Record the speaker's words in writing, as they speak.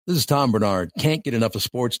This is Tom Bernard. Can't get enough of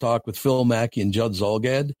sports talk with Phil Mackey and Judd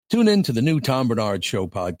Zolgad? Tune in to the new Tom Bernard Show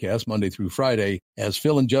podcast Monday through Friday as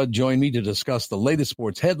Phil and Judd join me to discuss the latest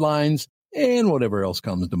sports headlines and whatever else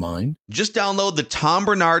comes to mind. Just download the Tom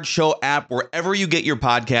Bernard Show app wherever you get your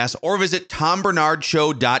podcasts or visit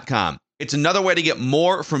tombernardshow.com. It's another way to get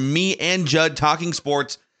more from me and Judd talking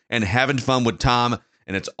sports and having fun with Tom,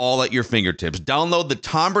 and it's all at your fingertips. Download the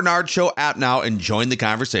Tom Bernard Show app now and join the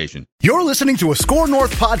conversation. You're listening to a Score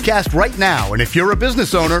North podcast right now, and if you're a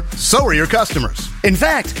business owner, so are your customers. In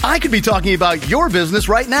fact, I could be talking about your business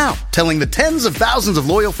right now, telling the tens of thousands of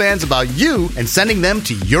loyal fans about you and sending them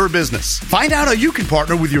to your business. Find out how you can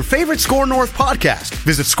partner with your favorite Score North podcast.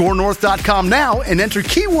 Visit scorenorth.com now and enter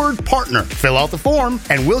keyword partner. Fill out the form,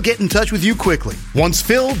 and we'll get in touch with you quickly. Once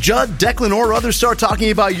Phil, Judd, Declan, or others start talking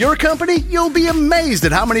about your company, you'll be amazed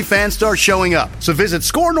at how many fans start showing up. So visit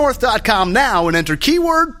scorenorth.com now and enter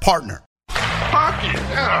keyword partner. Hockey,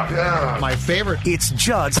 yeah. My favorite. It's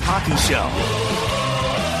Judd's Hockey Show.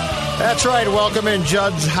 That's right. Welcome in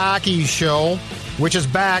Judd's Hockey Show, which is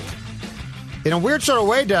back in a weird sort of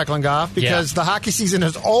way, Declan Goff, because the hockey season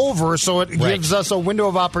is over, so it gives us a window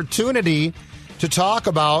of opportunity to talk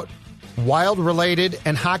about Wild-related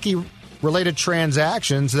and hockey-related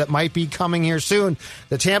transactions that might be coming here soon.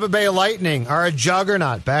 The Tampa Bay Lightning are a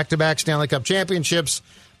juggernaut. Back-to-back Stanley Cup championships.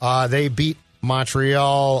 They beat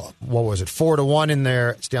Montreal, 4-1 in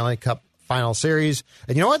their Stanley Cup final series.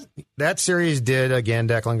 And you know what that series did again,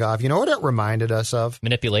 Declan Goff? You know what it reminded us of?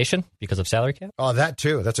 Manipulation because of salary cap? Oh, that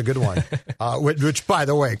too. That's a good one. Which, by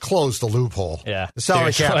the way, closed the loophole. Yeah. The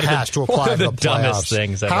salary cap has to apply to the dumbest playoffs.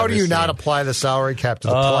 Things How do you not apply the salary cap to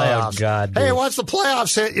the playoffs? God, hey, once the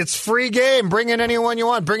playoffs hit, it's free game. Bring in anyone you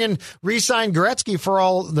want. Bring in re-sign Gretzky for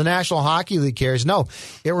all the National Hockey League cares. No,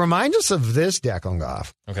 it reminds us of this, Declan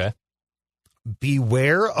Goff. Okay.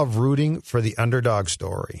 Beware of rooting for the underdog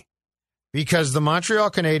story. Because the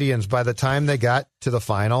Montreal Canadiens, by the time they got to the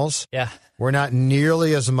finals, were not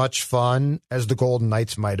nearly as much fun as the Golden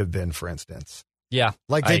Knights might have been, for instance. Yeah.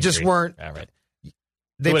 Like, they just weren't. Yeah, right.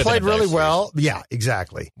 They played really well. Yeah,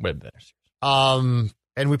 exactly. Would have been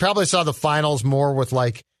and we probably saw the finals more with,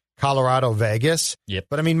 like, Colorado, Vegas. Yep.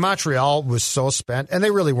 But, I mean, Montreal was so spent, and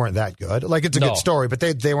they really weren't that good. Like, it's a good story, but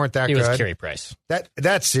they weren't that good. It was Carey Price.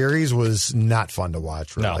 That series was not fun to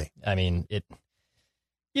watch, really. No, I mean,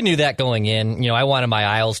 you knew that going in. You know, I wanted my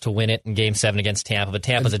Isles to win it in Game 7 against Tampa, but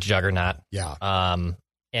Tampa's a juggernaut. Yeah. And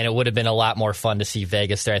it would have been a lot more fun to see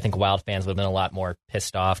Vegas there. I think Wild fans would have been a lot more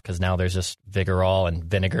pissed off because now there's just Vigorol and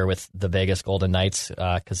vinegar with the Vegas Golden Knights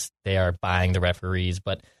because they are buying the referees.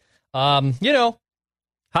 But, you know,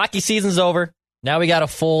 hockey season's over. Now we got a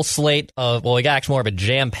full slate of, we got actually more of a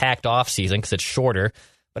jam-packed off season because it's shorter.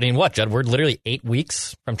 But I mean, what, Judd? We're literally 8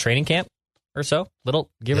 weeks from training camp or so.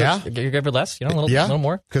 Give or less, you know, a little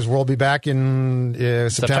more. Because we'll be back in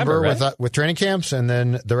September right? with training camps, and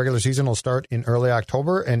then the regular season will start in early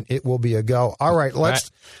October, and it will be a go. All right,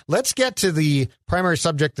 let's get to the primary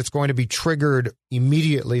subject that's going to be triggered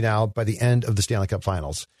immediately now by the end of the Stanley Cup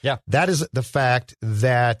Finals. Yeah. That is the fact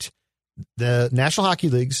that the National Hockey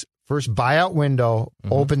League's first buyout window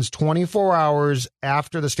opens 24 hours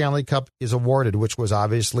after the Stanley Cup is awarded, which was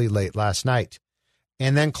obviously late last night,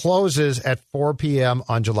 and then closes at 4 p.m.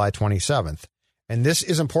 on July 27th. And this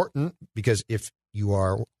is important because if you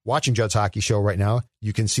are watching Judd's Hockey Show right now,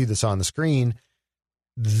 you can see this on the screen.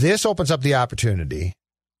 This opens up the opportunity,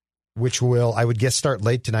 which will, I would guess, start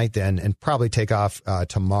late tonight then and probably take off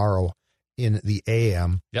tomorrow in the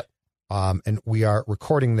AM. Yep. And we are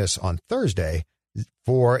recording this on Thursday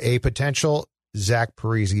for a potential Zach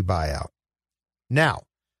Parise buyout. Now,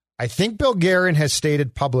 I think Bill Guerin has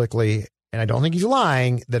stated publicly, and I don't think he's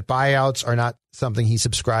lying, that buyouts are not something he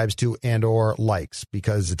subscribes to and or likes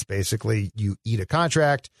because it's basically you eat a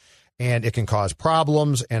contract and it can cause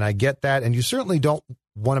problems, and I get that. And you certainly don't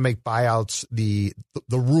want to make buyouts the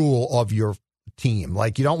rule of your team.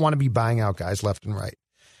 Like, you don't want to be buying out guys left and right.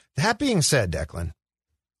 That being said, Declan,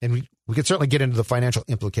 and we could certainly get into the financial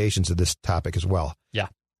implications of this topic as well. Yeah.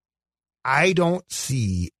 I don't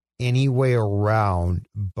see any way around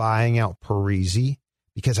buying out Parise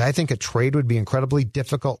because I think a trade would be incredibly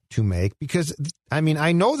difficult to make because, I mean,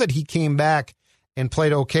 I know that he came back and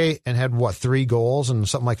played okay and had, 3 goals and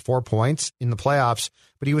something like 4 points in the playoffs,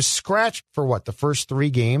 but he was scratched for, the first 3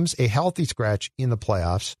 games, a healthy scratch in the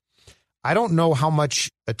playoffs. I don't know how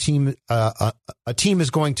much a team is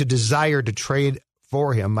going to desire to trade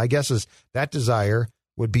for him. My guess is that desire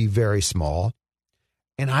would be very small.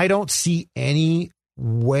 And I don't see any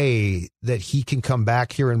way that he can come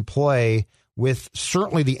back here and play with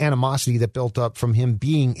certainly the animosity that built up from him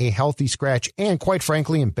being a healthy scratch and, quite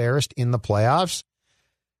frankly, embarrassed in the playoffs.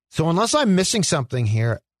 So unless I'm missing something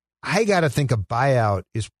here, I got to think a buyout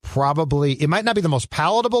is probably, it might not be the most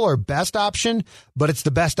palatable or best option, but it's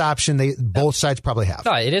the best option both sides probably have.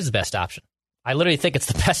 No, it is the best option. I literally think it's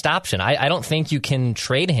the best option. I don't think you can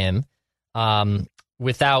trade him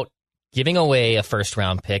without giving away a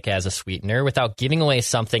first-round pick as a sweetener, without giving away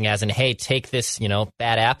something as in, hey, take this,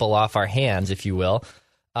 bad apple off our hands, if you will.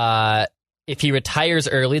 If he retires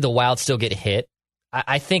early, the Wild still get hit.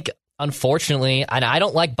 I think, unfortunately, and I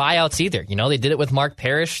don't like buyouts either. They did it with Mark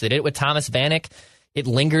Parrish. They did it with Thomas Vanek. It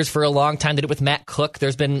lingers for a long time. They did it with Matt Cook.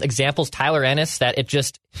 There's been examples, Tyler Ennis, that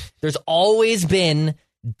there's always been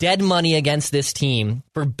dead money against this team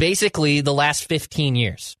for basically the last 15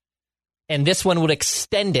 years. And this one would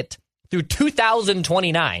extend it through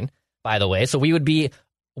 2029, by the way. So we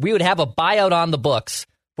would have a buyout on the books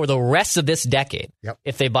for the rest of this decade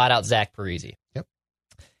if they bought out Zach Parise. Yep.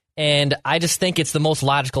 And I just think it's the most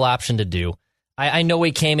logical option to do. I know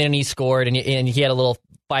he came in and he scored and he had a little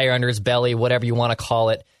fire under his belly, whatever you want to call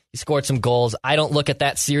it. He scored some goals. I don't look at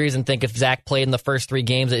that series and think if Zach played in the first 3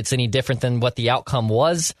 games, it's any different than what the outcome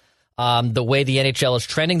was. The way the NHL is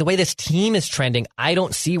trending, the way this team is trending, I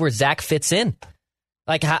don't see where Zach fits in.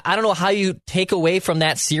 Like, I don't know how you take away from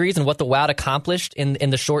that series and what the Wild accomplished in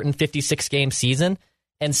the shortened 56-game season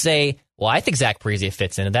and say, well, I think Zach Parise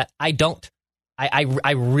fits into that. I don't.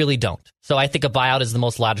 I really don't. So I think a buyout is the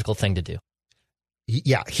most logical thing to do.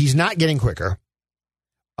 Yeah, he's not getting quicker.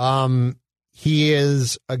 He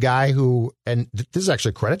is a guy who, and this is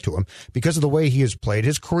actually credit to him, because of the way he has played,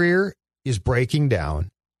 his career is breaking down.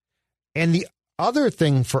 And the other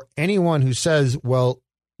thing for anyone who says, well,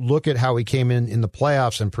 look at how he came in the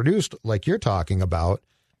playoffs and produced like you're talking about,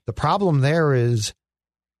 the problem there is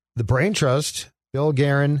the brain trust, Bill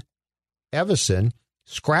Guerin, Evison,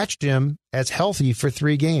 scratched him as healthy for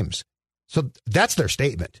 3 games. So that's their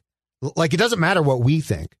statement. Like, it doesn't matter what we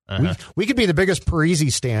think. Uh-huh. We could be the biggest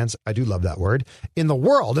Parise stans, I do love that word, in the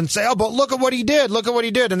world and say, oh, but look at what he did. Look at what he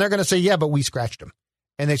did. And they're going to say, yeah, but we scratched him.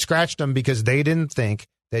 And they scratched him because they didn't think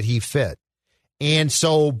that he fit. And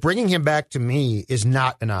so bringing him back to me is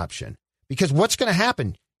not an option, because what's going to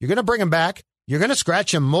happen? You're going to bring him back. You're going to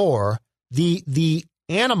scratch him more. The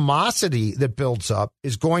animosity that builds up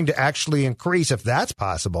is going to actually increase if that's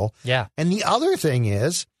possible. Yeah. And the other thing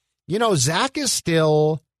is, Zach is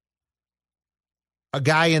still a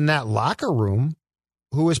guy in that locker room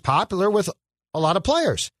who is popular with a lot of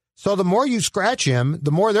players. So the more you scratch him,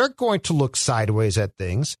 the more they're going to look sideways at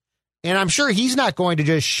things. And I'm sure he's not going to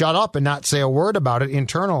just shut up and not say a word about it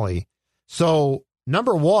internally. So,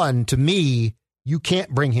 number one, to me, you can't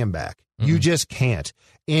bring him back. Mm-hmm. You just can't.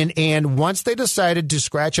 And once they decided to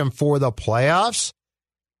scratch him for the playoffs,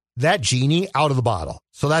 that genie out of the bottle.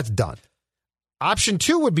 So that's done. Option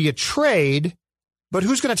 2 would be a trade, but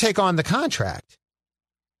who's going to take on the contract?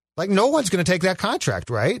 Like, no one's going to take that contract,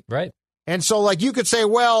 right? Right. And so, like, you could say,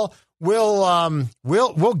 well,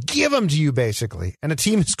 we'll give him to you, basically. And a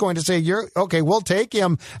team is going to say, you're okay, we'll take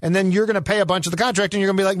him, and then you're going to pay a bunch of the contract, and you're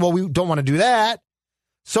going to be like, well, we don't want to do that.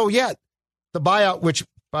 So, yeah, the buyout, which,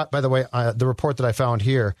 by the way, the report that I found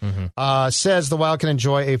here says the Wild can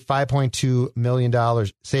enjoy a $5.2 million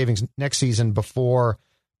savings next season before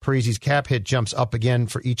Parise's cap hit jumps up again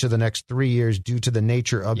for each of the next 3 years due to the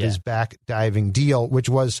nature of his back diving deal, which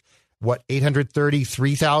was, what,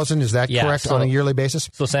 $833,000? Is that correct, on a yearly basis?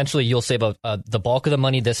 So essentially, you'll save the bulk of the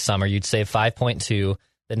money this summer. You'd save 5.2.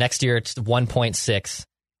 The next year, it's 1.6.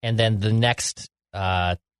 And then the next,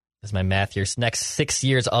 is my math here, next 6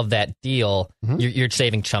 years of that deal, you're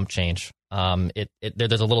saving chump change.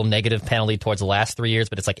 There's a little negative penalty towards the last 3 years,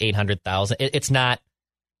 but it's like $800,000. It's not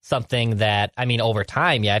something that, I mean, over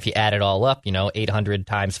time, if you add it all up, 800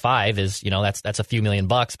 times 5 is, that's a few $1 million,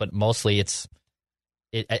 but mostly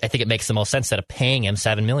I think it makes the most sense instead of paying him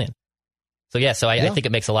 $7 million. So I think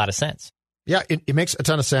it makes a lot of sense. Yeah, it makes a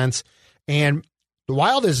ton of sense. And the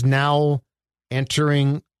Wild is now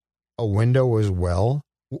entering a window as well,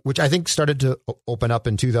 which I think started to open up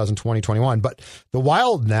in 2020-21. But the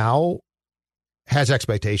Wild now has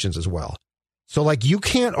expectations as well. So, like, you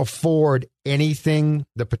can't afford anything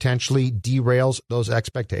that potentially derails those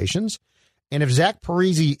expectations. And if Zach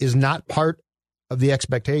Parise is not part of the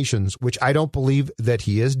expectations, which I don't believe that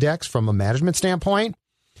he is, Dex, from a management standpoint,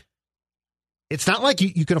 it's not like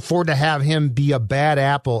you can afford to have him be a bad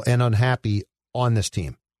apple and unhappy on this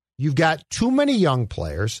team. You've got too many young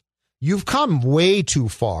players. You've come way too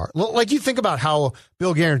far. Like, you think about how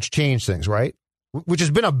Bill Guerin's changed things, right? Which has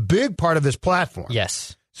been a big part of this platform.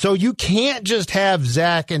 Yes. So you can't just have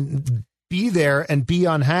Zach and be there and be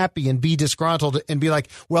unhappy and be disgruntled and be like,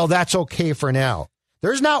 well, that's okay for now.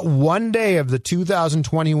 There's not one day of the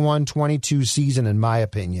 2021-22 season, in my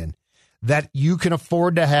opinion, that you can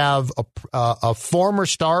afford to have a former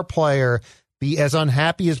star player be as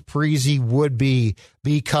unhappy as Parise would be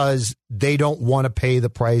because they don't want to pay the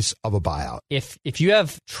price of a buyout. If you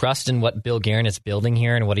have trust in what Bill Guerin is building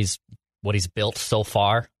here and what he's built so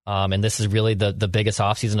far, and this is really the biggest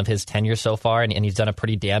offseason of his tenure so far, and he's done a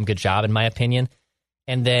pretty damn good job, in my opinion,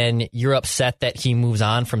 and then you're upset that he moves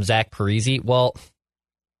on from Zach Parise, well,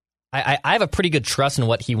 I have a pretty good trust in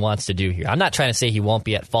what he wants to do here. I'm not trying to say he won't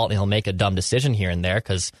be at fault and he'll make a dumb decision here and there,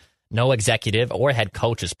 because no executive or head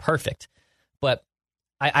coach is perfect. But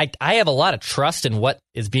I have a lot of trust in what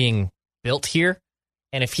is being built here.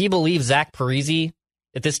 And if he believes Zach Parise,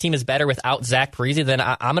 if this team is better without Zach Parise, then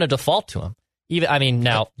I'm going to default to him.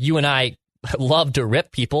 Now, you and I love to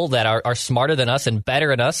rip people that are smarter than us and better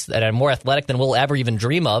than us, that are more athletic than we'll ever even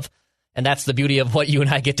dream of. And that's the beauty of what you and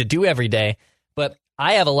I get to do every day. But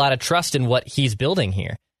I have a lot of trust in what he's building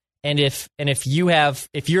here. And if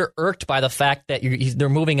you're irked by the fact that they're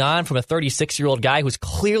moving on from a 36-year-old guy who's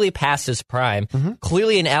clearly past his prime,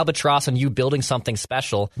 clearly an albatross on you building something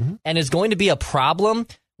special, and is going to be a problem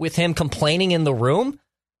with him complaining in the room,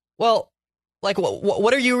 well, like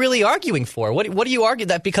what are you really arguing for? What do you argue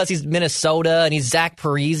that because he's Minnesota and he's Zach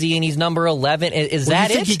Parise and he's number 11? Is that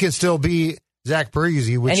you think he can still be Zach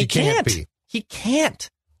Parise, which he can't be? He can't.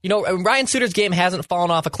 You know, Ryan Suter's game hasn't fallen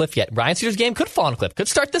off a cliff yet. Ryan Suter's game could fall off a cliff. Could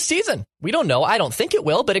start this season. We don't know. I don't think it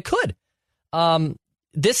will, but it could.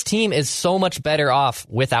 This team is so much better off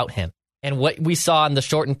without him. And what we saw in the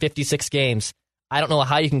shortened 56 games, I don't know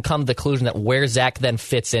how you can come to the conclusion that where Zach then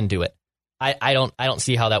fits into it. I don't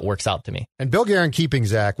see how that works out to me. And Bill Guerin keeping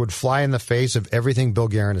Zach would fly in the face of everything Bill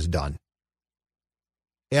Guerin has done.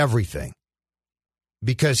 Everything.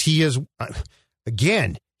 Because he has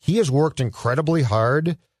worked incredibly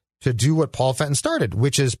hard to do what Paul Fenton started,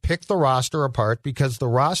 which is pick the roster apart, because the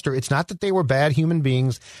roster, it's not that they were bad human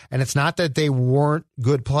beings and it's not that they weren't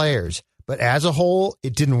good players, but as a whole,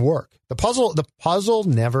 it didn't work. The puzzle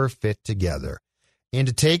never fit together. And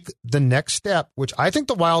to take the next step, which I think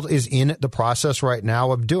the Wild is in the process right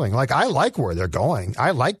now of doing, like, I like where they're going.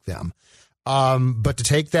 I like them. But to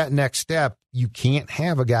take that next step, you can't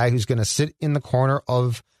have a guy who's going to sit in the corner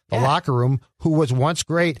of the locker room who was once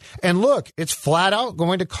great. And look, it's flat out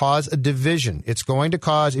going to cause a division. It's going to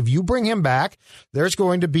cause, if you bring him back, there's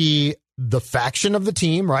going to be the faction of the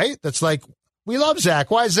team, right? That's like, we love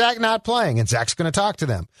Zach. Why is Zach not playing? And Zach's going to talk to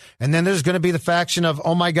them. And then there's going to be the faction of,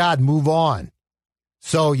 oh my God, move on.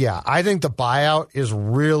 So yeah, I think the buyout is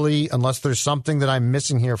really, unless there's something that I'm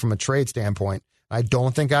missing here from a trade standpoint, I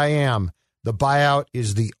don't think I am. The buyout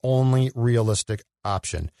is the only realistic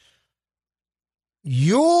option.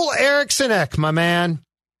 Joel Eriksson, my man.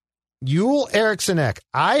 Joel Eriksson.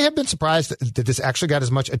 I have been surprised that this actually got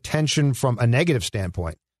as much attention from a negative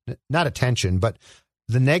standpoint. Not attention, but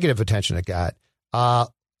the negative attention it got.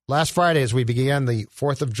 Last Friday, as we began the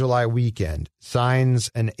 4th of July weekend,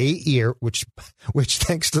 signs an 8-year, which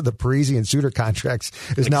thanks to the Parise and Suter contracts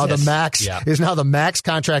is now the max. Yeah. Is now the max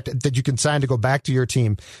contract that you can sign to go back to your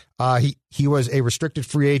team. He was a restricted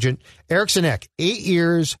free agent. Eriksson, 8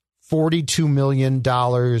 years, $42 million.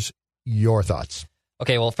 Your thoughts?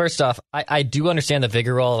 Okay, well, first off, I do understand the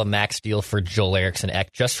vigor of a max deal for Joel Eriksson,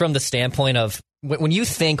 just from the standpoint of when you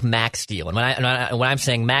think max deal, and when I'm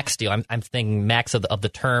saying max deal, I'm thinking max of the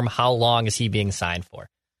term. How long is he being signed for?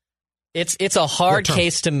 It's a hard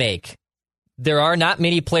case to make. There are not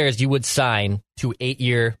many players you would sign to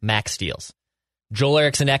 8-year max deals. Joel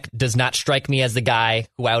Eriksson does not strike me as the guy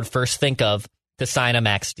who I would first think of to sign a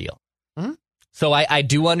max deal. Mm-hmm. So I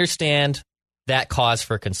do understand that cause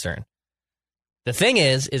for concern. The thing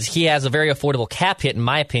is he has a very affordable cap hit, in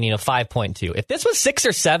my opinion, of 5.2. If this was 6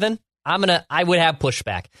 or 7, I would have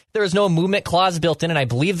pushback. There is no movement clause built in, and I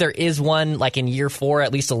believe there is one, like in year 4,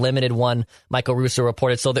 at least a limited one, Michael Russo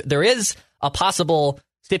reported. So there is a possible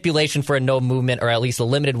stipulation for a no movement, or at least a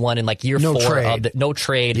limited one in like year 4 of the no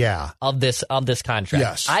trade of this contract.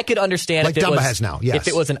 Yes. I could understand like Dumba has now. Yes. If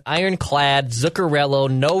it was an ironclad Zuccarello,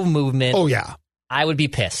 no movement. Oh yeah. I would be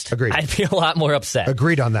pissed. Agreed. I'd be a lot more upset.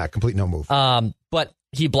 Agreed on that. Complete no move. But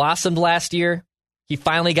he blossomed last year. He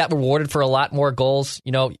finally got rewarded for a lot more goals.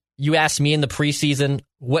 You know, you asked me in the preseason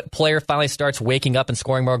what player finally starts waking up and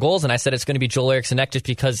scoring more goals, and I said it's going to be Joel Eriksson just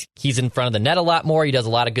because he's in front of the net a lot more. He does a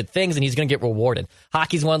lot of good things, and he's going to get rewarded.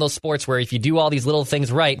 Hockey's one of those sports where if you do all these little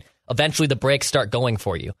things right, eventually the breaks start going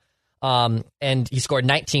for you. And he scored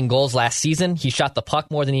 19 goals last season. He shot the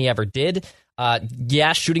puck more than he ever did.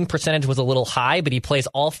 Shooting percentage was a little high, but he plays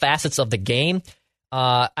all facets of the game.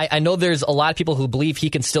 I know there's a lot of people who believe he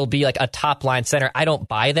can still be like a top line center. I don't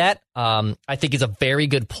buy that. I think he's a very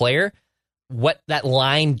good player. What that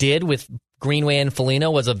line did with Greenway and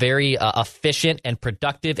Foligno was a very efficient and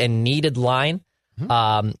productive and needed line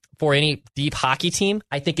for any deep hockey team.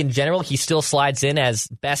 I think in general, he still slides in as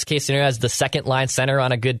best case scenario as the second line center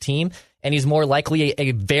on a good team. And he's more likely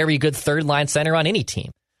a very good third line center on any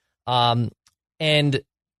team. And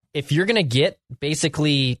if you're going to get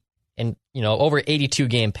basically over 82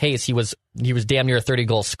 game pace, he was damn near a 30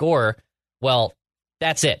 goal scorer. Well,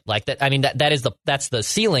 that's it. Like that. I mean, that's the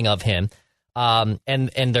ceiling of him. And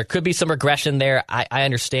there could be some regression there. I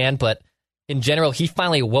understand, but in general, he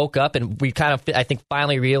finally woke up, and we kind of, I think,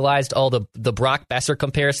 finally realized, the Brock Besser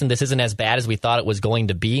comparison, this isn't as bad as we thought it was going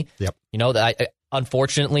to be. Yep.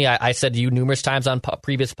 Unfortunately, I said to you numerous times on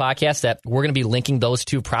previous podcasts that we're going to be linking those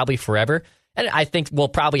two probably forever. And I think we'll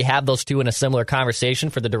probably have those two in a similar conversation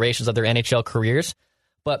for the durations of their NHL careers.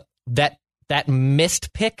 But that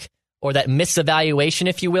missed pick, or that misevaluation,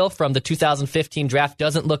 if you will, from the 2015 draft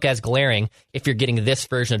doesn't look as glaring if you're getting this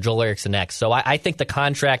version of Joel Eriksson Ek. So I think the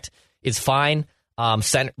contract is fine.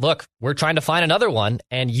 Look, we're trying to find another one,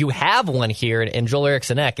 and you have one here in Joel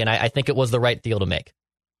Eriksson Ek, and I think it was the right deal to make.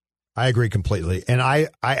 I agree completely. And I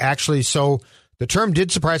actually, so the term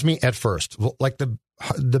did surprise me at first. Like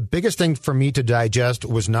the biggest thing for me to digest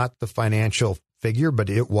was not the financial figure, but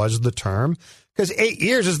it was the term. Because 8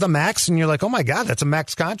 years is the max, and you're like, oh my God, that's a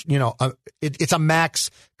max contract. It's a max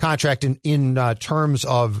contract in terms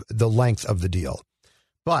of the length of the deal.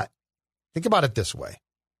 But think about it this way,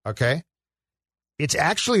 okay? It's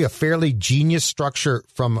actually a fairly genius structure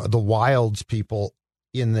from the Wilds people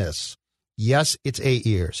in this. Yes, it's 8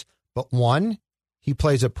 years, but one, he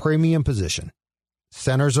plays a premium position.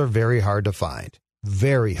 Centers are very hard to find.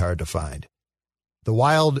 Very hard to find. The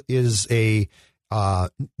Wild is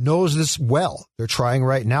knows this well. They're trying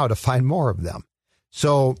right now to find more of them.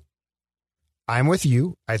 So I'm with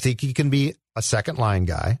you. I think he can be a second line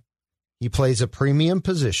guy. He plays a premium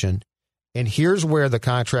position. And here's where the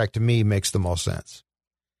contract to me makes the most sense.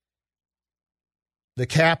 The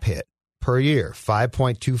cap hit per year,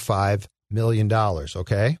 $5.25 million.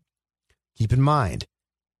 Okay. Keep in mind,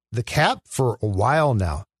 the cap for a while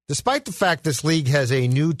now, despite the fact this league has a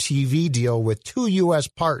new TV deal with 2 U.S.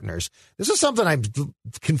 partners, this is something I'm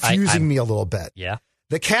confusing me a little bit. Yeah.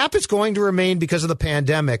 The cap is going to remain, because of the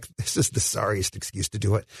pandemic, this is the sorriest excuse to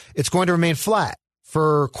do it, it's going to remain flat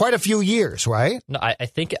for quite a few years, right? No, I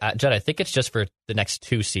think, Judd, I think it's just for the next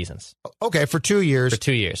 2 seasons. Okay, for 2 years. For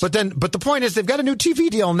 2 years. But the point is, they've got a new TV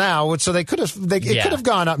deal now, so it could have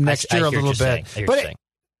gone up next year a little bit. But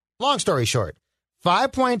long story short,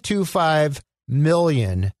 $5.25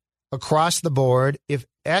 million across the board. If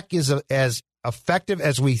Ek is as effective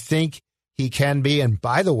as we think he can be, and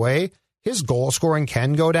by the way, his goal scoring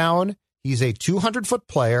can go down. He's a 200-foot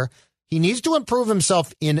player. He needs to improve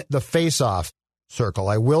himself in the face-off circle.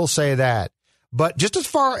 I will say that. But just as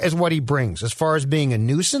far as what he brings, as far as being a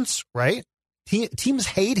nuisance, right? Teams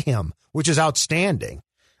hate him, which is outstanding.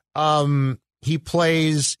 He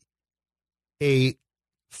plays a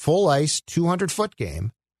full-ice 200-foot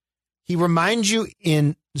game. He reminds you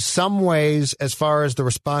in some ways, as far as the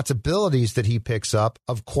responsibilities that he picks up,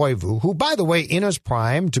 of Koivu, who, by the way, in his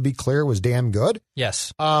prime, to be clear, was damn good.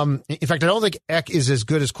 Yes. In fact, I don't think Ek is as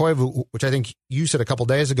good as Koivu, which I think you said a couple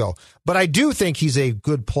days ago. But I do think he's a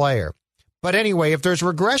good player. But anyway, if there's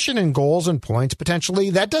regression in goals and points, potentially,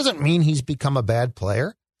 that doesn't mean he's become a bad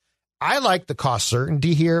player. I like the cost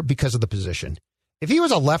certainty here because of the position. If he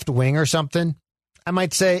was a left wing or something, I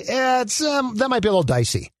might say, that might be a little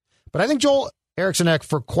dicey. But I think Joel Eriksson Ek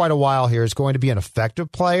for quite a while here is going to be an effective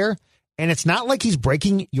player, and it's not like he's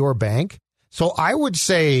breaking your bank. So I would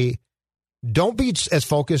say don't be as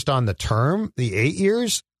focused on the term, the 8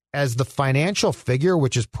 years, as the financial figure,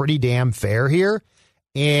 which is pretty damn fair here.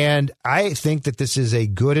 And I think that this is a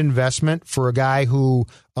good investment for a guy who,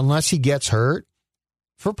 unless he gets hurt,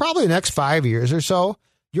 for probably the next 5 years or so,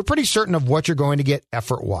 you're pretty certain of what you're going to get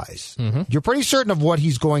effort-wise. Mm-hmm. You're pretty certain of what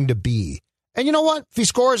he's going to be. And you know what? If he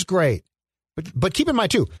scores, great. But keep in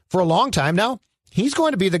mind, too, for a long time now, he's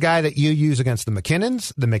going to be the guy that you use against the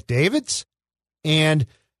McKinnons, the McDavids, and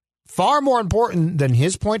far more important than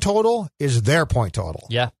his point total is their point total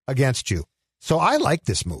against you. So I like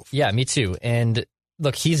this move. Yeah, me too. And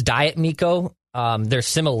look, he's Diet Mikko. There's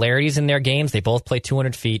similarities in their games. They both play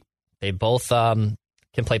 200 feet. They both can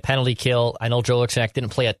play penalty kill. I know Joel Eriksson Ek didn't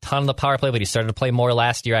play a ton of the power play, but he started to play more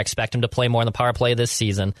last year. I expect him to play more in the power play this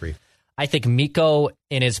season. I think Mikko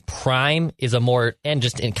in his prime is a more, and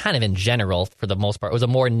just in kind of in general, for the most part, was a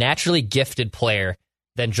more naturally gifted player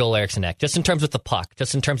than Joel Eriksson Ek. Just in terms of the puck,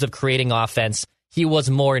 just in terms of creating offense, he was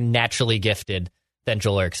more naturally gifted than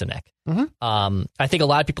Joel Eriksson Ek. Mm-hmm. I think a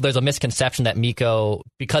lot of people, there's a misconception that Mikko,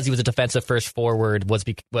 because he was a defensive first forward,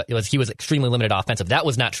 he was extremely limited offensive. That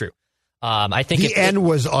was not true. I think the end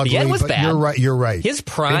was ugly. The end was bad. You're right. His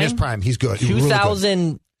prime, he's good.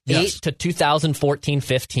 2008 to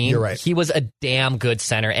 2014-15. You're right. He was a damn good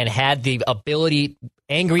center and had the ability.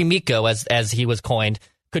 Angry Mikko, as he was coined,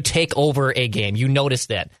 could take over a game. You noticed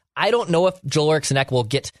that. I don't know if Joel Eriksson Ek will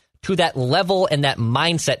get to that level and that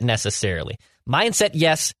mindset necessarily. Mindset,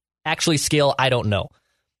 yes. Actually, skill, I don't know.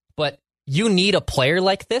 But you need a player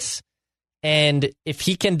like this. And if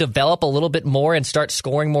he can develop a little bit more and start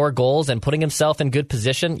scoring more goals and putting himself in good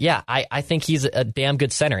position, yeah, I think he's a damn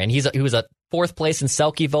good center. And he was a fourth place in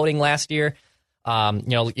Selke voting last year.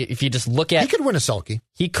 If you just look at... He could win a Selke.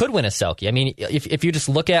 He could win a Selke. I mean, if you just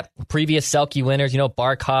look at previous Selke winners,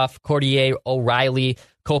 Barkov, Cordier, O'Reilly,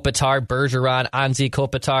 Kopitar, Bergeron, Anze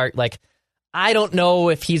Kopitar, I don't know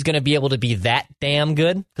if he's going to be able to be that damn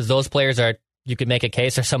good, because those players are, you could make a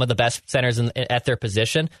case, are some of the best centers at their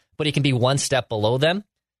position, but he can be one step below them.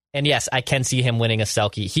 And yes, I can see him winning a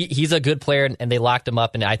Selke. He's a good player, and they locked him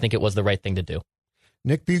up, and I think it was the right thing to do.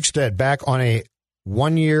 Nick Bjugstad back on a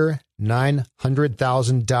 1-year,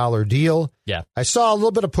 $900,000 deal. Yeah. I saw a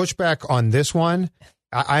little bit of pushback on this one.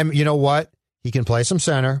 You know what? He can play some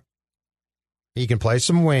center. He can play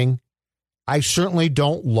some wing. I certainly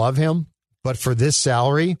don't love him, but for this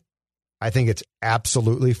salary, I think it's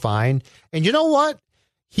absolutely fine. And you know what?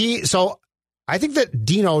 I think that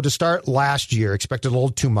Dino, to start last year, expected a little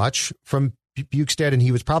too much from Bjugstad, and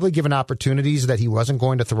he was probably given opportunities that he wasn't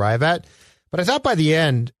going to thrive at. But I thought by the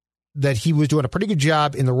end that he was doing a pretty good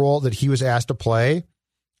job in the role that he was asked to play.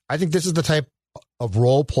 I think this is the type of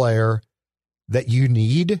role player that you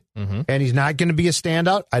need, and he's not going to be a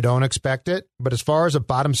standout. I don't expect it. But as far as a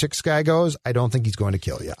bottom six guy goes, I don't think he's going to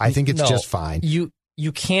kill you. I think it's just fine. You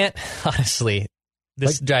can't, honestly,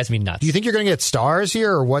 this drives me nuts. Do you think you're going to get stars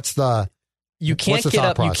here, or what's the... You can't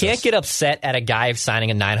get upset at a guy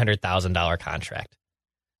signing a $900,000 contract,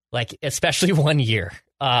 especially 1 year.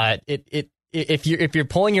 If you're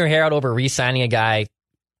pulling your hair out over re-signing a guy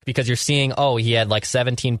because you're seeing, he had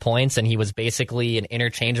 17 points and he was basically an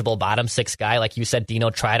interchangeable bottom six guy, like you said, Dino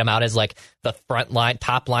tried him out as the front line,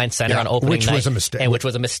 top line center on opening night, was a mistake, which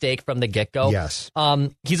was a mistake from the get go. Yes,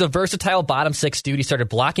 he's a versatile bottom six dude. He started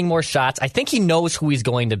blocking more shots. I think he knows who he's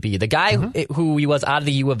going to be. The guy who he was out of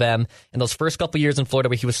the U of M in those first couple years in Florida,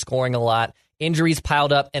 where he was scoring a lot, injuries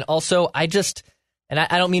piled up, and also I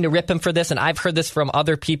don't mean to rip him for this, and I've heard this from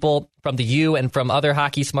other people from the U and from other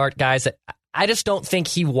hockey smart guys, that I just don't think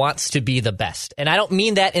he wants to be the best. And I don't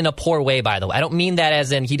mean that in a poor way, by the way. I don't mean that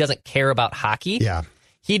as in he doesn't care about hockey. Yeah.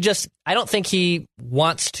 I don't think he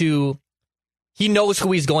wants to, he knows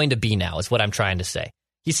who he's going to be now, is what I'm trying to say.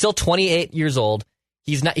 He's still 28 years old.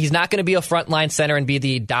 He's not going to be a frontline center and be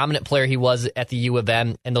the dominant player he was at the U of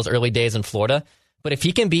M in those early days in Florida. But if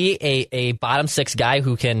he can be a bottom six guy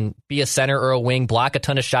who can be a center or a wing, block a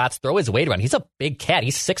ton of shots, throw his weight around. He's a big cat.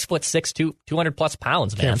 He's 6'6", 200+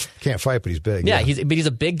 pounds, man. Can't fight, but he's big. Yeah, he's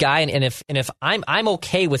a big guy. And if I'm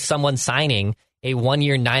okay with someone signing a 1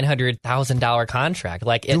 year $900,000 contract,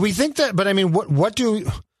 do we think that? But I mean,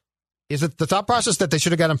 is it the thought process that they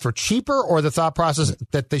should have got him for cheaper, or the thought process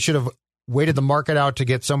that they should have waited the market out to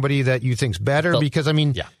get somebody that you think's better? Because I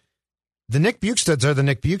mean, yeah. The Nick Bjugstads are the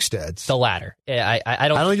Nick Bjugstads. The latter. I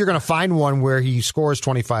don't think you're going to find one where he scores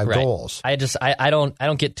 25 goals. I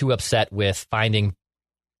don't get too upset with finding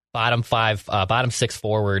bottom six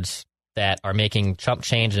forwards that are making chump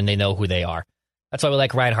change and they know who they are. That's why we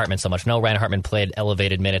like Ryan Hartman so much. No, Ryan Hartman played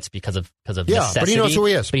elevated minutes because of necessity. But he knows who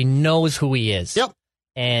he is. But he knows who he is. Yep.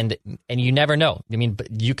 And you never know. I mean,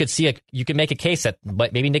 you could make a case that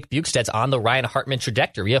maybe Nick Bjugstad's on the Ryan Hartman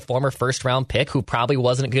trajectory, a former first-round pick who probably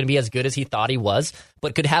wasn't going to be as good as he thought he was,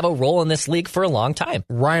 but could have a role in this league for a long time.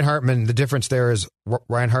 Ryan Hartman, the difference there is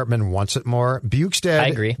Ryan Hartman wants it more. Bjugstad, I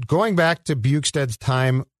agree. Going back to Bjugstad's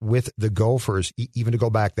time with the Gophers, even to go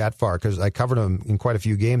back that far, because I covered him in quite a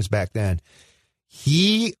few games back then,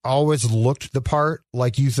 he always looked the part,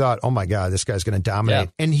 like you thought, oh my God, this guy's going to dominate.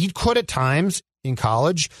 Yeah. And he could at times in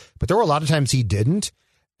college, but there were a lot of times he didn't.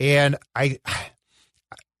 And I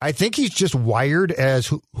think he's just wired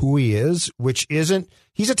as who he is, which isn't,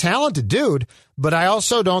 he's a talented dude, but I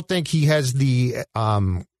also don't think he has the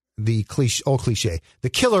cliche, the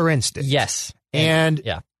killer instinct. Yes. And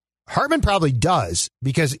yeah. Hartman probably does,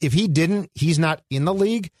 because if he didn't, he's not in the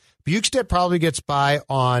league. Bjugstad probably gets by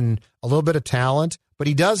on a little bit of talent, but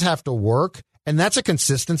he does have to work, and that's a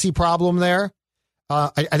consistency problem there.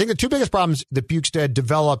 I think the two biggest problems that Bjugstad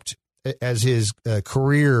developed as his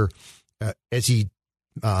career, as he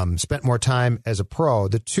spent more time as a pro.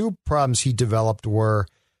 The two problems he developed were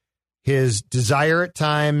his desire at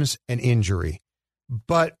times and injury.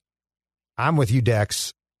 But I'm with you,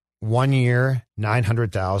 Dex. 1 year,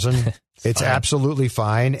 $900,000. It's absolutely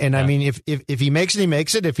fine. And I mean, if he makes it, he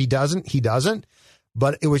makes it. If he doesn't, he doesn't.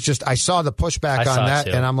 But it was just, I saw the pushback on that,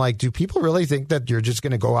 and I'm like, do people really think that you're just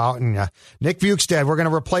going to go out and Nick Bukestad, we're going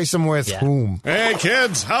to replace him with whom? Hey,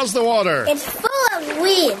 kids, how's the water? It's full of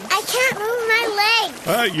weeds. I can't move my legs.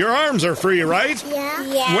 Your arms are free, right?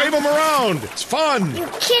 Yeah. Wave them around. It's fun. You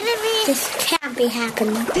kidding me? This can't be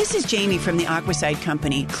happening. This is Jamie from the Aquaside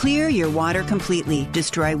Company. Clear your water completely.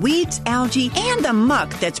 Destroy weeds, algae, and the muck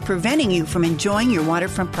that's preventing you from enjoying your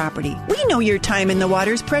waterfront property. We know your time in the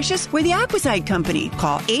water is precious. We're the Aquaside Company.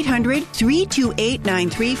 Call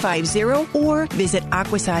 800-328-9350 or visit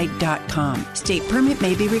aquaside.com. State permit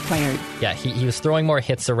may be required. Yeah, he was throwing more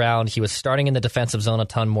hits around. He was starting in the defensive zone a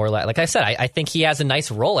ton more. Like I said, I think he has a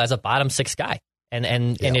nice role as a bottom six guy.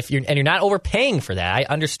 And if you're not overpaying for that, I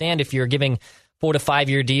understand if you're giving 4 to 5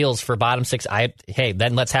 year deals for bottom six.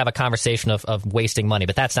 Then let's have a conversation of wasting money.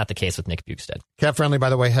 But that's not the case with Nick Bukestad. Cap Friendly,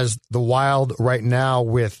 by the way, has the Wild right now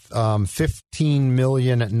with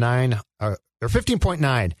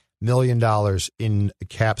 $15.9 million in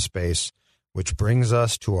cap space, which brings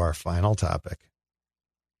us to our final topic.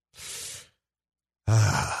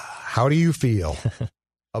 How do you feel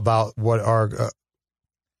about what are,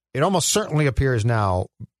 it almost certainly appears now,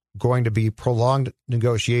 going to be prolonged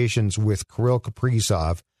negotiations with Kirill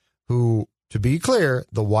Kaprizov, who, to be clear,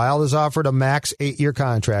 the Wild has offered a max 8-year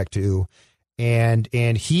contract to, and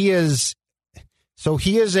he is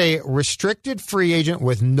a restricted free agent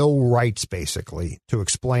with no rights, basically, to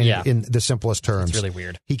explain it in the simplest terms. It's really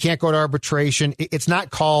weird. He can't go to arbitration. It's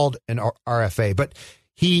not called an RFA, but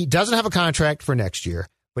he doesn't have a contract for next year.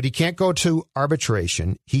 But he can't go to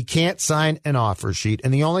arbitration. He can't sign an offer sheet.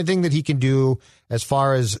 And the only thing that he can do as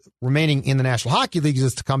far as remaining in the National Hockey League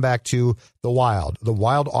is to come back to the Wild. The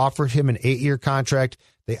Wild offered him an 8-year contract.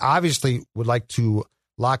 They obviously would like to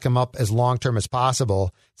lock him up as long-term as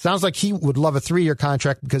possible. Sounds like he would love a 3-year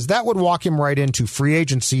contract because that would walk him right into free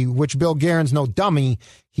agency, which Bill Guerin's no dummy.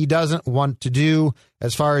 He doesn't want to do.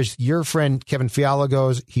 As far as your friend Kevin Fiala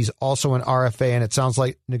goes, he's also an RFA, and it sounds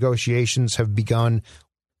like negotiations have begun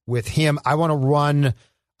with him. I want to run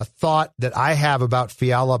a thought that I have about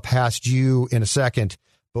Fiala past you in a second,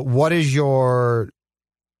 but what's your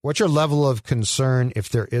level of concern, if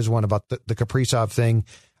there is one, about the Kaprizov thing?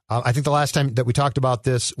 I think the last time that we talked about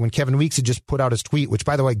this, when Kevin Weeks had just put out his tweet, which,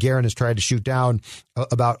 by the way, Guerin has tried to shoot down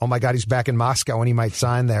about, oh my God, he's back in Moscow and he might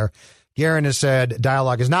sign there. Guerin has said,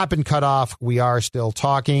 dialogue has not been cut off. We are still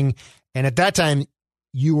talking. And at that time,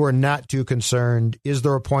 you were not too concerned. Is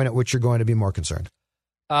there a point at which you're going to be more concerned?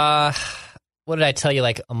 What did I tell you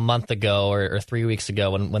like a month ago or 3 weeks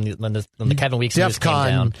ago when the Kevin Weeks news came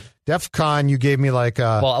down? DEF CON, you gave me like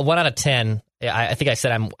a 1 out of 10. I think I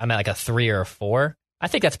said I'm at like a 3 or a 4. I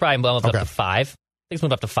think that's probably moved up to 5. I think it's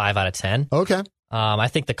moved up to 5 out of 10. Okay. I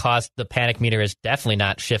think the panic meter has definitely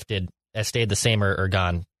not shifted, has stayed the same or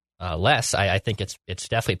gone less. I think it's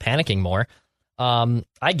definitely panicking more.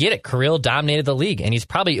 I get it. Kirill dominated the league, and he's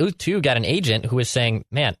probably too got an agent who is saying,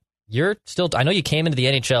 man, you're still, I know you came into the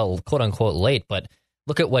NHL quote unquote late, but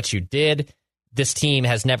look at what you did. This team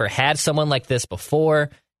has never had someone like this before.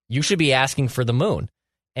 You should be asking for the moon.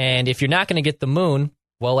 And if you're not going to get the moon,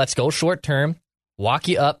 well, let's go short term, walk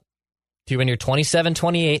you up to when you're 27,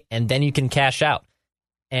 28, and then you can cash out.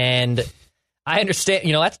 And I understand,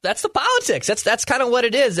 that's the politics. That's kind of what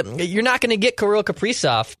it is. You're not going to get Kirill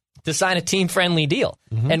Kaprizov to sign a team-friendly deal.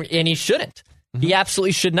 Mm-hmm. And he shouldn't. Mm-hmm. He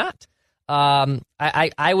absolutely should not.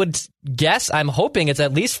 I would guess, I'm hoping it's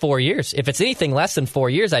at least 4 years. If it's anything less than 4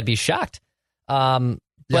 years, I'd be shocked. But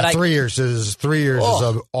 3 years is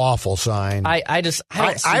an awful sign. I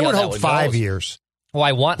would hope 5 years. Well,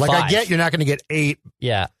 I want 5. I get you're not going to get 8.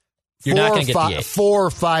 Yeah. You're not going to get the 8. 4 or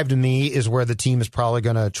 5 to me is where the team is probably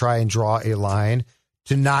going to try and draw a line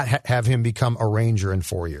to not have him become a Ranger in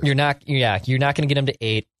 4 years. You're not going to get him to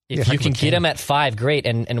 8. If you can get him at 5, great.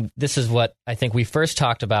 And this is what I think we first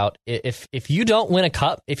talked about. If you don't win a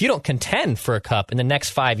cup, if you don't contend for a cup in the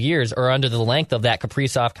next 5 years or under the length of that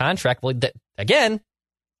Kaprizov contract, well, again,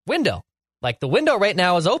 window. Like the window right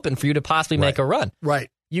now is open for you to possibly make a run. Right.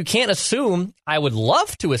 You can't assume. I would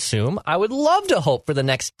love to hope for the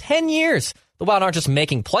next 10 years. The Wild aren't just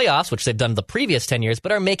making playoffs, which they've done the previous 10 years,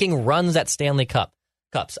 but are making runs at Stanley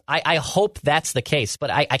Cups. I hope that's the case,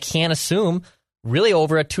 but I can't assume really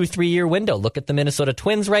over a 2-3 year window. Look at the Minnesota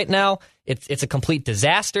Twins right now. It's a complete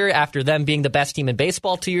disaster after them being the best team in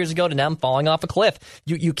baseball 2 years ago to them falling off a cliff.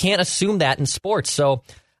 You can't assume that in sports. So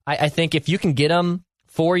I think if you can get them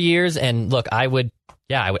 4 years, and look, I would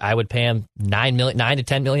pay him $9 to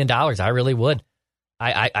 $10 million. I really would.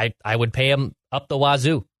 I would pay him up the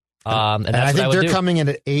wazoo. And that's I think what I would they're do. coming in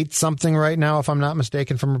at 8 something right now, if I'm not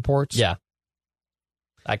mistaken from reports. Yeah.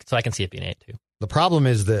 So I can see it being 8 too. The problem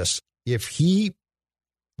is this. If he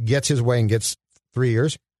gets his way and gets 3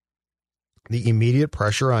 years, the immediate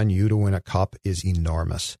pressure on you to win a cup is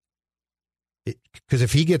enormous. Because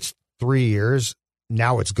if he gets 3 years,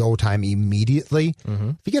 now it's go time immediately. Mm-hmm.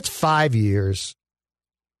 If he gets 5 years,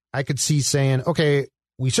 I could see saying, okay,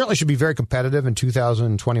 we certainly should be very competitive in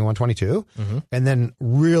 2021-22, and then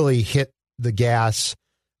really hit the gas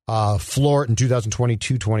floor in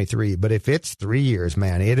 2022-23. But if it's 3 years,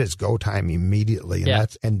 man, it is go time immediately,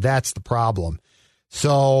 and that's the problem.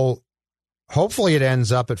 So hopefully it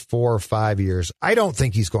ends up at 4 or 5 years. I don't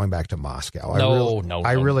think he's going back to Moscow.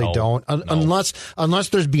 I really don't. Unless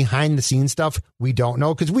there's behind the scenes stuff we don't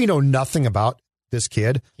know, because we know nothing about this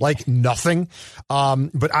kid, like nothing.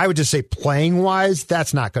 But I would just say playing wise,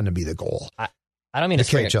 that's not going to be the goal. I don't mean to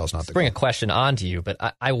spring a question onto you, but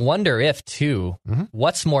I wonder if too,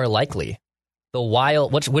 what's more likely? The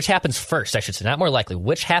Wild, which happens first, I should say, not more likely.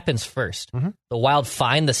 Which happens first? The Wild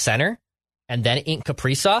find the center and then ink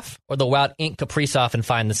Kaprizov, or the Wild ink Kaprizov and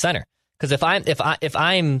find the center? Because if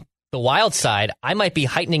I'm the Wild side, I might be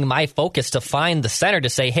heightening my focus to find the center to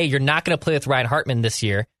say, hey, you're not going to play with Ryan Hartman this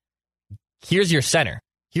year. Here's your center.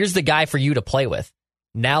 Here's the guy for you to play with.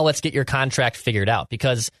 Now let's get your contract figured out.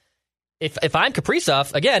 Because if I'm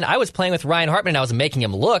Kaprizov, again, I was playing with Ryan Hartman and I was making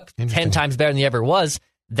him look 10 times better than he ever was.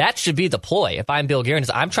 That should be the ploy. If I'm Bill Guerin,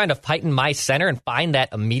 I'm trying to heighten my center and find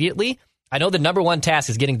that immediately. I know the number one task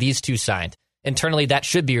is getting these two signed. Internally,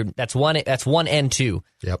 that's one and two.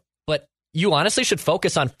 Yep. But you honestly should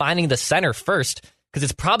focus on finding the center first, because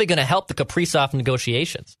it's probably going to help the Kaprizov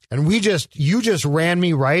negotiations. And you just ran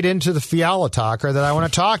me right into the Fiala talker that I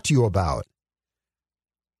want to talk to you about.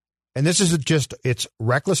 And this is it's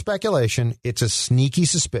reckless speculation. It's a sneaky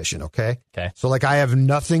suspicion, okay? Okay. So, I have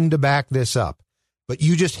nothing to back this up. But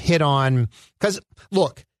you just hit on, because,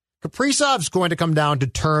 look, Kaprizov's going to come down to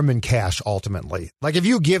term and cash ultimately. If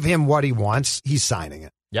you give him what he wants, he's signing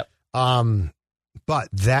it. Yep. But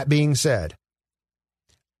that being said,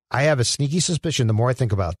 I have a sneaky suspicion, the more I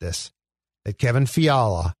think about this, that Kevin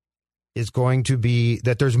Fiala is going to be,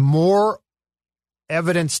 that there's more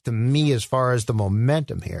evidence to me as far as the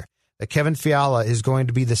momentum here, that Kevin Fiala is going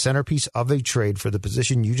to be the centerpiece of a trade for the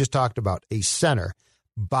position you just talked about, a center,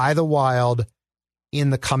 by the Wild in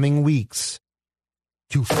the coming weeks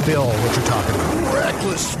to fill what you're talking about.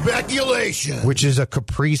 Reckless speculation. Which is a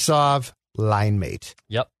Kaprizov line mate.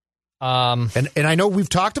 Yep. And I know we've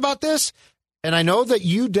talked about this, and I know that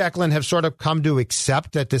you, Declan, have sort of come to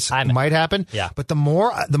accept that this might happen. Yeah. But the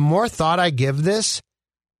more thought I give this,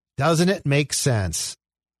 doesn't it make sense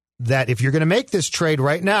that if you're going to make this trade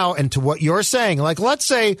right now, and to what you're saying, let's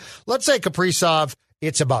say Kaprizov,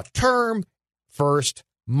 it's about term first,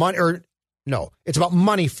 money, or no, it's about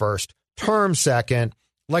money first, term second.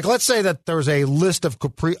 Let's say that there's a list of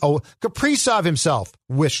Kaprizov himself,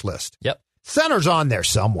 wish list. Yep. Center's on there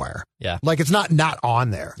somewhere. Yeah. It's not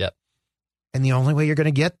on there. Yep. And the only way you're going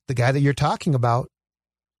to get the guy that you're talking about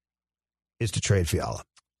is to trade Fiala.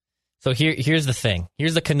 So here's the thing.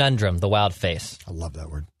 Here's the conundrum the Wild face. I love that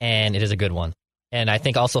word. And it is a good one. And I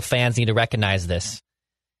think also fans need to recognize this.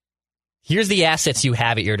 Here's the assets you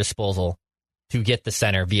have at your disposal to get the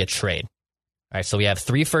center via trade. All right, so we have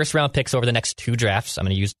 3 first-round picks over the next 2 drafts. I'm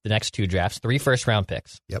going to use the next 2 drafts. 3 first-round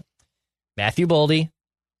picks. Yep. Matthew Boldy,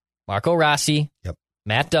 Marco Rossi, yep,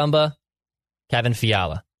 Matt Dumba, Kevin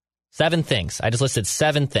Fiala. 7 things. I just listed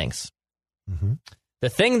 7 things. Mm-hmm. The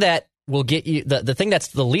thing that will get you, the thing that's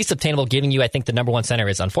the least obtainable giving you, I think, the number one center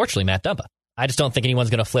is, unfortunately, Matt Dumba. I just don't think anyone's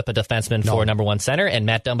going to flip a defenseman for a number one center, and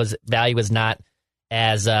Matt Dumba's value is not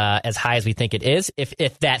as high as we think it is. If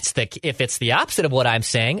it's the opposite of what I'm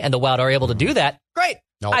saying, and the Wild are able to do that, great.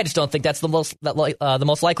 No. I just don't think that's the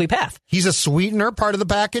most likely path. He's a sweetener, part of the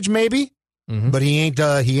package, maybe, but he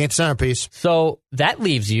ain't centerpiece. So that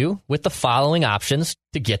leaves you with the following options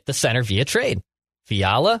to get the center via trade: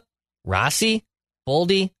 Fiala, Rossi,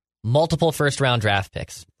 Boldy, multiple first-round draft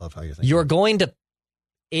picks. Love how you think. You're going to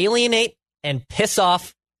alienate and piss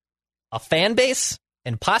off a fan base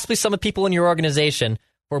and possibly some of the people in your organization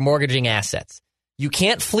for mortgaging assets. You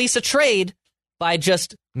can't fleece a trade by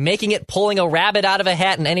just pulling a rabbit out of a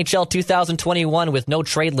hat in NHL 2021 with no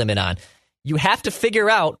trade limit on. You have to figure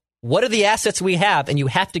out what are the assets we have, and you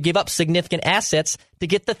have to give up significant assets to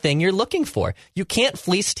get the thing you're looking for. You can't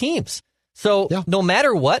fleece teams. So no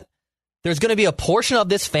matter what, there's going to be a portion of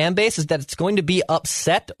this fan base is that it's going to be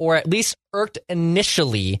upset or at least irked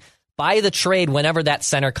initially buy the trade whenever that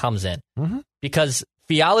center comes in. Mm-hmm. Because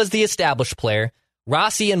Fiala is the established player.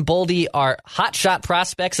 Rossi and Boldy are hotshot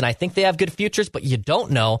prospects, and I think they have good futures, but you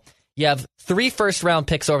don't know. You have 3 first-round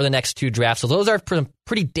picks over the next 2 drafts, so those are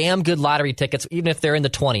pretty damn good lottery tickets, even if they're in the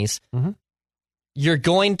 20s. Mm-hmm. You're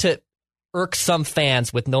going to irk some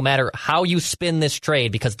fans with no matter how you spin this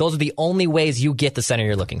trade, because those are the only ways you get the center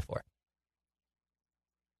you're looking for.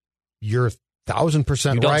 You're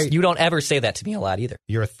 1,000% right. You don't ever say that to me a lot either.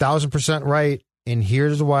 You're 1,000% right, and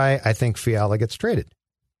here's why I think Fiala gets traded.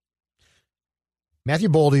 Matthew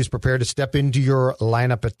Boldy is prepared to step into your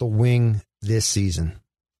lineup at the wing this season.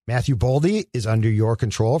 Matthew Boldy is under your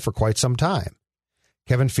control for quite some time.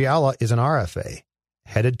 Kevin Fiala is an RFA,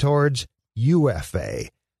 headed towards UFA.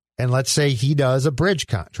 And let's say he does a bridge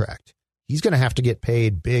contract. He's going to have to get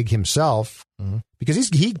paid big himself because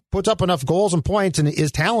he puts up enough goals and points and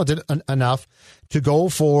is talented enough to go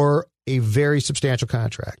for a very substantial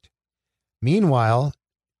contract. Meanwhile,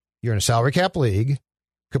 you're in a salary cap league.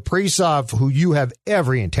 Kaprizov, who you have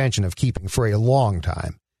every intention of keeping for a long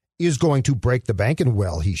time, is going to break the bank, and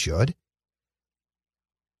well, he should.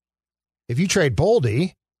 If you trade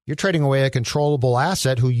Boldy, you're trading away a controllable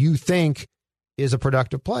asset who you think is a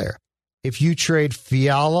productive player. If you trade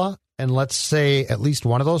Fiala and let's say at least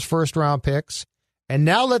one of those first-round picks, and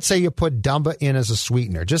now let's say you put Dumba in as a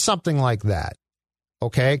sweetener, just something like that,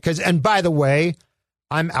 okay? And by the way,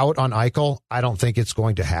 I'm out on Eichel. I don't think it's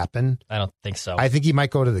going to happen. I don't think so. I think he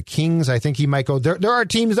might go to the Kings. I think he might go. There are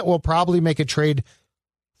teams that will probably make a trade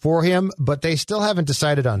for him, but they still haven't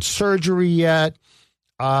decided on surgery yet.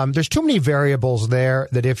 There's too many variables there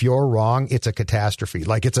that if you're wrong, it's a catastrophe.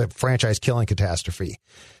 Like it's a franchise-killing catastrophe.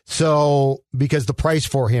 So, because the price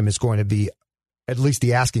for him is going to be, at least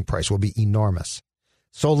the asking price will be enormous.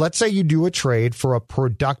 So let's say you do a trade for a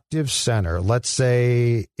productive center. Let's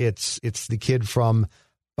say it's the kid from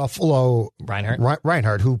Buffalo,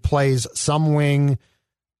 Reinhardt, who plays some wing,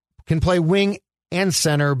 can play wing and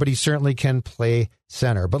center, but he certainly can play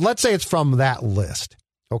center. But let's say it's from that list,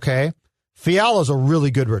 okay? Fiala's a really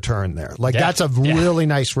good return there. That's a really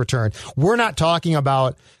nice return. We're not talking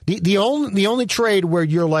about the only trade where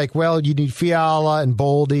you're like, well, you need Fiala and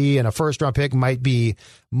Boldy and a first-round pick might be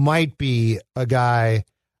a guy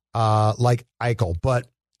like Eichel. But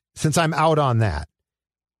since I'm out on that,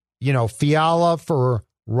 Fiala for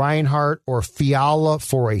Reinhardt or Fiala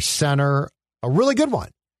for a center, a really good one,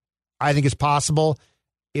 I think is possible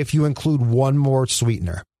if you include one more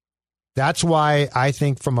sweetener. That's why I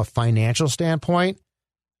think from a financial standpoint,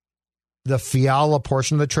 the Fiala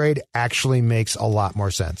portion of the trade actually makes a lot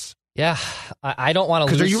more sense. Yeah, I don't want to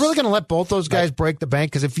lose. Because are you really going to let both those guys break the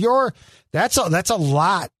bank? Because if that's a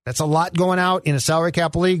lot going out in a salary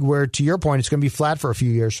cap league where, to your point, it's going to be flat for a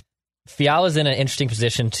few years. Fiala's in an interesting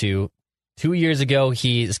position too. 2 years ago,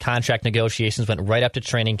 his contract negotiations went right up to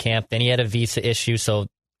training camp. Then he had a visa issue, so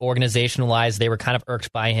organizational-wise, they were kind of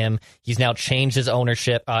irked by him. He's now changed his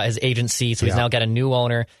ownership, his agency, so he's now got a new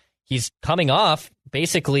owner. He's coming off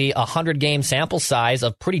basically a 100-game sample size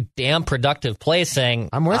of pretty damn productive play, saying,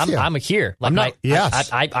 I'm here.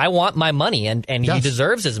 I want my money, and he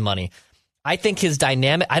deserves his money. I think his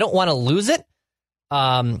dynamic, I don't want to lose it.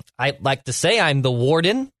 I like to say I'm the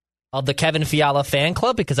warden of the Kevin Fiala fan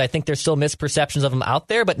club because I think there's still misperceptions of him out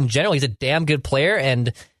there, but in general, he's a damn good player,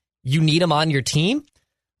 and you need him on your team.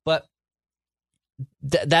 But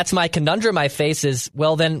that's my conundrum I face is,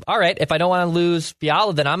 well, then, all right, if I don't want to lose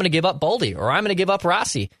Fiala, then I'm going to give up Boldy or I'm going to give up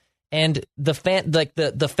Rossi. And the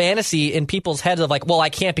fantasy in people's heads of like, well, I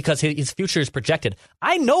can't because his future is projected.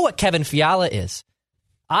 I know what Kevin Fiala is.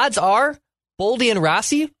 Odds are Boldy and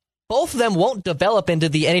Rossi, both of them won't develop into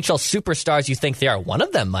the NHL superstars you think they are. One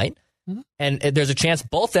of them might. Mm-hmm. And there's a chance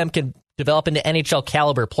both of them can develop into NHL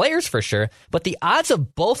caliber players for sure. But the odds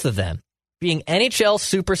of both of them being NHL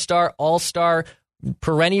superstar, all-star,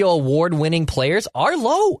 perennial award-winning players are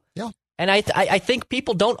low. Yeah. And I think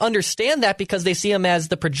people don't understand that because they see them as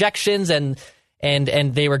the projections and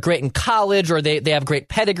they were great in college or they have great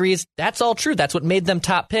pedigrees. That's all true. That's what made them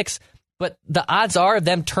top picks. But the odds are of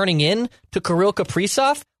them turning in to Kirill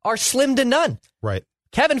Kaprizov are slim to none. Right.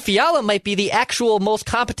 Kevin Fiala might be the actual most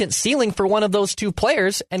competent ceiling for one of those two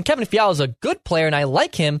players. And Kevin Fiala is a good player and I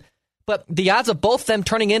like him. But the odds of both them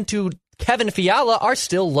turning into Kevin Fiala are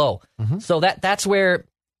still low. Mm-hmm. So that's where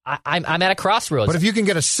I'm at a crossroads. But if you can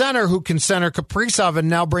get a center who can center Kaprizov and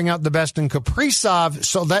now bring out the best in Kaprizov,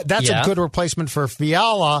 so that's a good replacement for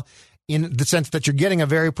Fiala in the sense that you're getting a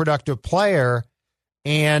very productive player.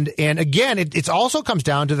 And again, it also comes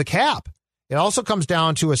down to the cap. It also comes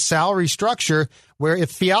down to a salary structure where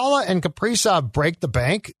if Fiala and Kaprizov break the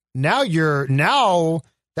bank, now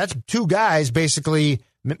that's two guys basically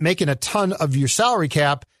making a ton of your salary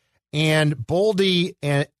cap, and Boldy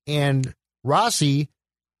and Rossi,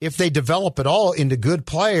 if they develop at all into good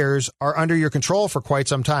players, are under your control for quite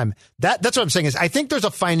some time. That's what I'm saying is I think there's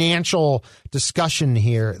a financial discussion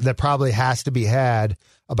here that probably has to be had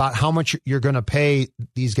about how much you're going to pay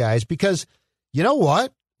these guys, because you know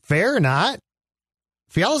what? Fair or not,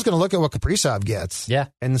 Fiala's going to look at what Kaprizov gets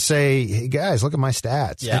and say, hey, guys, look at my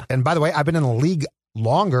stats. Yeah. And by the way, I've been in the league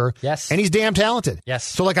longer, and he's damn talented. Yes.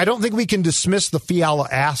 So, I don't think we can dismiss the Fiala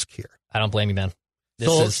ask here. I don't blame you, man.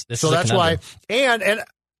 This is that's why. And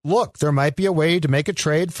look, there might be a way to make a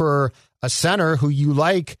trade for a center who you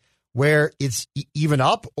like where it's even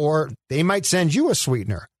up, or they might send you a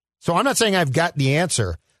sweetener. So I'm not saying I've got the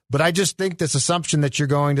answer, but I just think this assumption that you're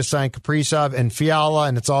going to sign Kaprizov and Fiala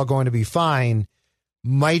and it's all going to be fine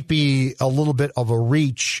might be a little bit of a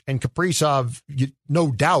reach. And Kaprizov,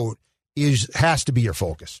 no doubt, has to be your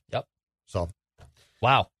focus. Yep. So,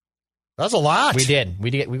 wow. That's a lot. We did.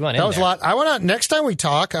 We went in. That was a lot. I want to, next time we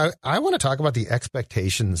talk, I want to talk about the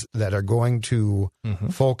expectations that are going to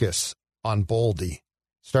focus on Boldy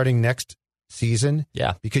starting next season.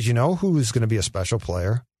 Yeah. Because you know who's going to be a special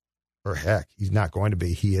player? Or heck, he's not going to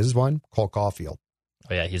be. He is one. Cole Caulfield.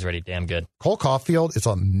 Oh, yeah. He's already damn good. Cole Caulfield is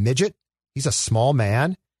a midget. He's a small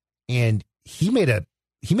man. And he made an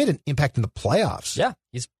impact in the playoffs. Yeah.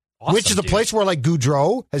 He's awesome. Which is a place where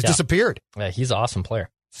Goudreau has disappeared. Yeah. He's an awesome player.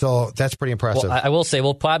 So that's pretty impressive. Well, I will say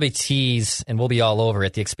we'll probably tease, and we'll be all over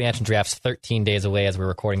it. The expansion draft's 13 days away as we're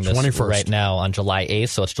recording this 21st. Right now on July 8th,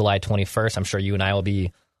 so it's July 21st. I'm sure you and I will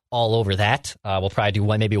be all over that. We'll probably do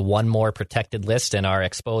maybe one more protected list and our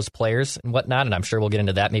exposed players and whatnot, and I'm sure we'll get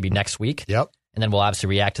into that maybe next week. Yep. And then we'll obviously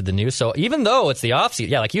react to the news. So even though it's the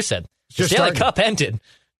offseason, like you said, the Stanley Cup ended.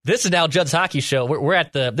 This is now Judd's Hockey Show. We're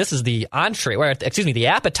at this is the entree. We're at the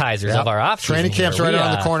appetizers of our offseason. Training camp's right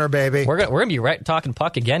around the corner, baby. We're gonna be talking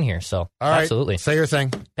puck again here. So all right, absolutely, say your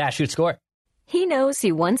thing. Pass, shoot, score. He knows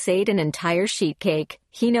you once ate an entire sheet cake.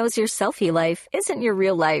 He knows your selfie life isn't your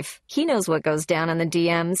real life. He knows what goes down on the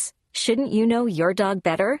DMs. Shouldn't you know your dog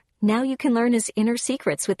better? Now you can learn his inner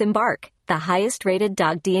secrets with Embark, the highest-rated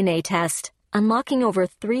dog DNA test. Unlocking over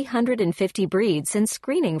 350 breeds and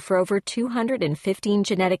screening for over 215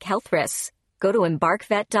 genetic health risks. Go to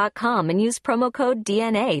EmbarkVet.com and use promo code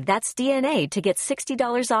DNA, that's DNA, to get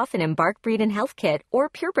 $60 off an Embark Breed and Health Kit or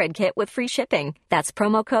Purebred Kit with free shipping. That's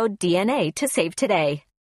promo code DNA to save today.